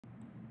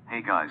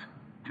Hey guys,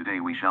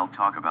 today we shall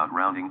talk about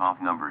rounding off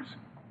numbers.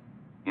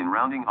 In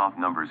rounding off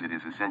numbers it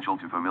is essential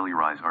to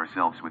familiarize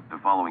ourselves with the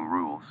following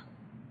rules.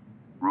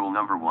 Rule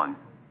number 1,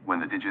 when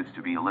the digits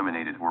to be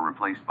eliminated or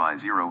replaced by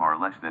 0 are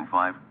less than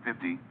 5,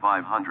 50,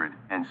 500,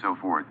 and so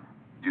forth,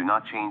 do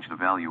not change the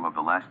value of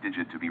the last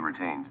digit to be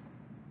retained.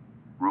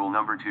 Rule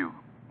number 2,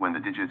 when the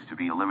digits to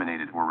be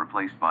eliminated or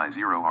replaced by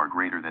 0 are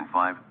greater than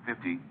 5,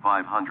 50,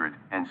 500,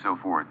 and so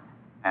forth,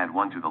 add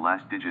 1 to the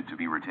last digit to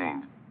be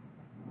retained.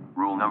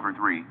 Rule number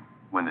 3,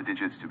 when the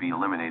digits to be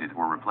eliminated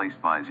or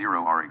replaced by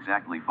 0 are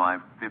exactly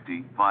 5,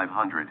 50,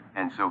 500,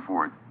 and so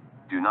forth,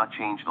 do not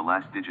change the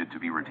last digit to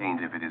be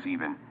retained if it is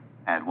even,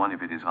 add 1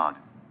 if it is odd.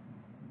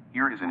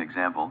 Here is an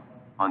example,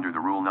 under the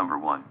rule number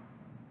 1.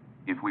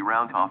 If we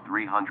round off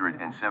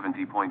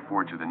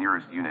 370.4 to the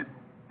nearest unit,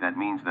 that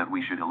means that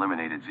we should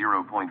eliminate it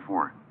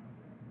 0.4.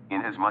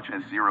 Inasmuch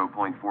as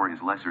 0.4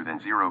 is lesser than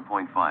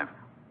 0.5,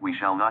 we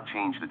shall not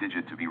change the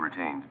digit to be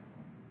retained.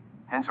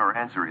 Hence our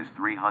answer is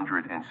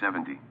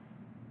 370.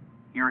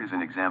 Here is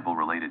an example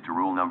related to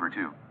rule number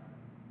 2.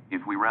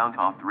 If we round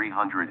off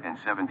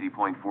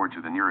 370.4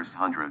 to the nearest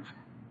hundreds,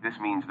 this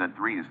means that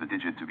 3 is the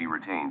digit to be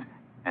retained,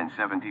 and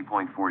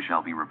 70.4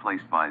 shall be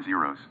replaced by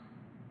zeros.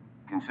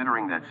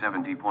 Considering that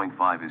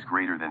 70.5 is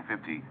greater than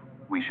 50,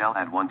 we shall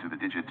add 1 to the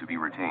digit to be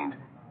retained,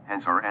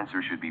 hence our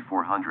answer should be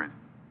 400.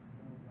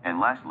 And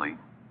lastly,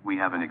 we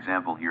have an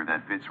example here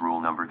that fits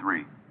rule number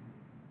 3.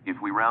 If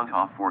we round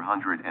off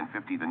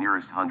 450 the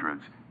nearest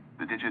hundreds,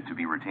 the digit to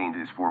be retained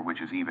is 4,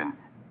 which is even,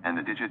 and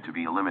the digit to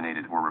be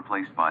eliminated or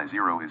replaced by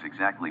 0 is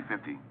exactly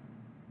 50.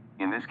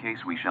 In this case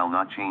we shall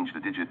not change the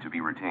digit to be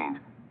retained,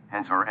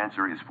 hence our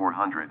answer is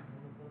 400.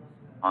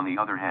 On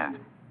the other hand,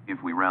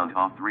 if we round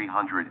off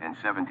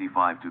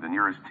 375 to the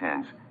nearest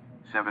tens,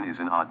 7 is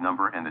an odd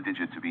number and the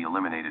digit to be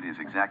eliminated is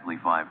exactly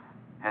 5,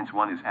 hence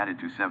 1 is added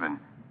to 7,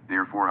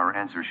 therefore our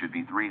answer should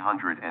be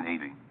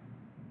 380.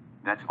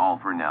 That's all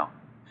for now,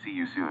 see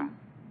you soon.